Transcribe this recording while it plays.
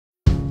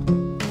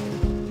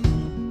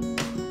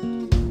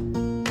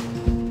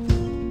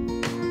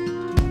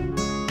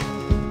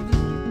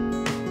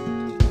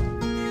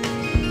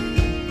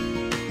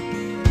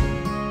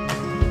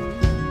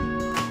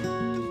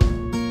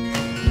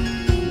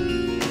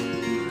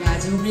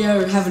guys, I hope you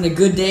are having a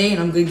good day, and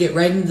I'm going to get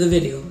right into the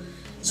video.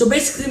 So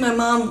basically my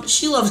mom,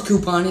 she loves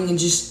couponing and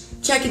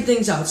just checking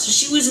things out. So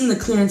she was in the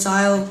clearance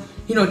aisle,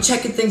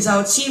 checking things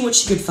out, seeing what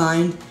she could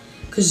find,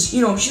 because,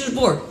 she was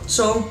bored.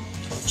 So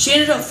she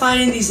ended up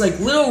finding these like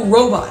little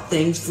robot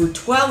things for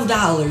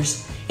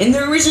 $12, and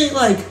they're originally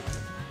like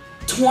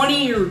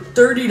 $20 or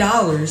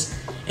 $30.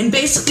 And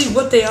basically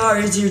what they are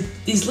is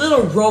these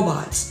little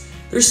robots.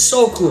 They're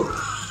so cool.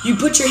 You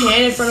put your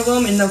hand in front of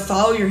them and they'll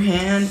follow your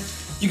hand.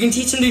 You can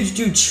teach them to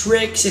do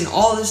tricks and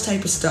all this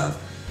type of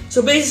stuff.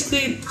 So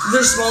basically,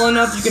 they're small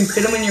enough you can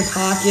fit them in your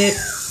pocket,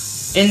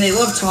 and they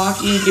love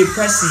talking. You can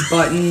press this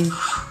button,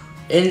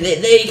 and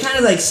they kind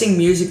of like sing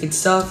music and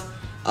stuff.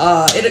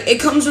 It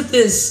comes with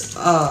this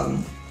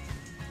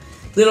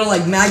little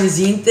like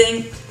magazine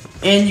thing,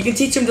 and you can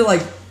teach them to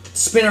like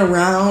spin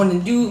around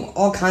and do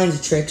all kinds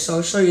of tricks. So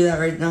I'll show you that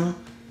right now.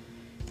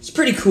 It's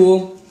pretty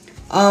cool.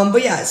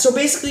 But yeah, so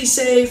basically,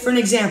 say for an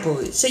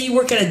example, say you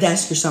work at a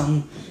desk or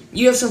something.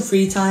 You have some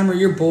free time or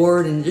you're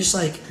bored and just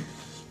like,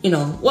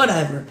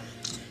 whatever.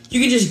 You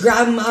can just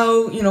grab them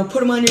out, put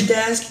them on your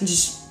desk and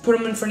just put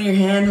them in front of your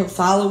hand. He'll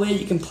follow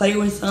it. You can play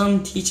with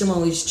them, teach them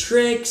all these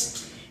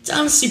tricks. It's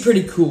honestly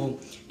pretty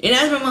cool. And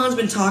as my mom's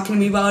been talking to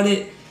me about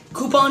it,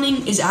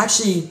 couponing is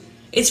actually,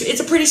 it's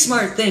a pretty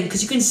smart thing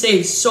because you can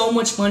save so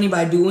much money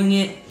by doing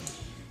it.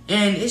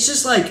 And it's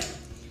just like,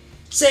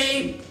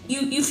 say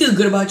you feel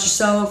good about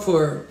yourself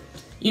or,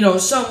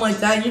 something like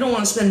that. You don't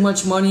want to spend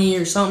much money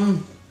or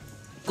something.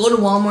 Go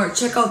to Walmart,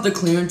 check out the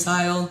clearance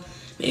aisle.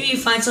 Maybe you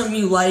find something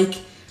you like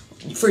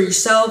for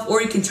yourself,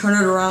 or you can turn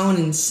it around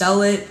and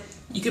sell it.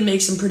 You can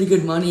make some pretty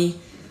good money.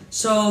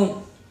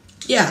 So,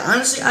 yeah,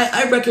 honestly,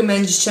 I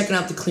recommend just checking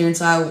out the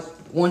clearance aisle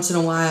once in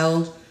a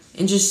while.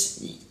 And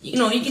just, you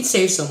can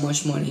save so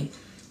much money.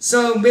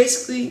 So,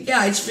 basically, yeah,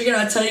 I just figured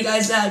I'd tell you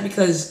guys that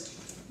because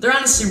they're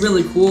honestly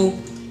really cool.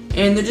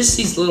 And they're just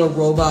these little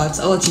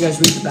robots. I'll let you guys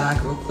read the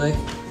back real quick.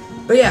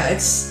 But yeah,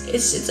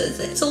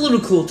 it's a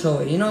little cool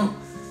toy,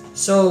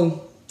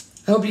 So,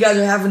 I hope you guys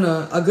are having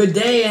a good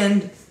day,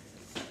 and,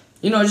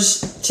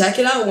 just check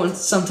it out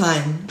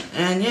sometime.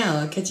 And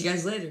yeah, I'll catch you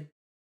guys later.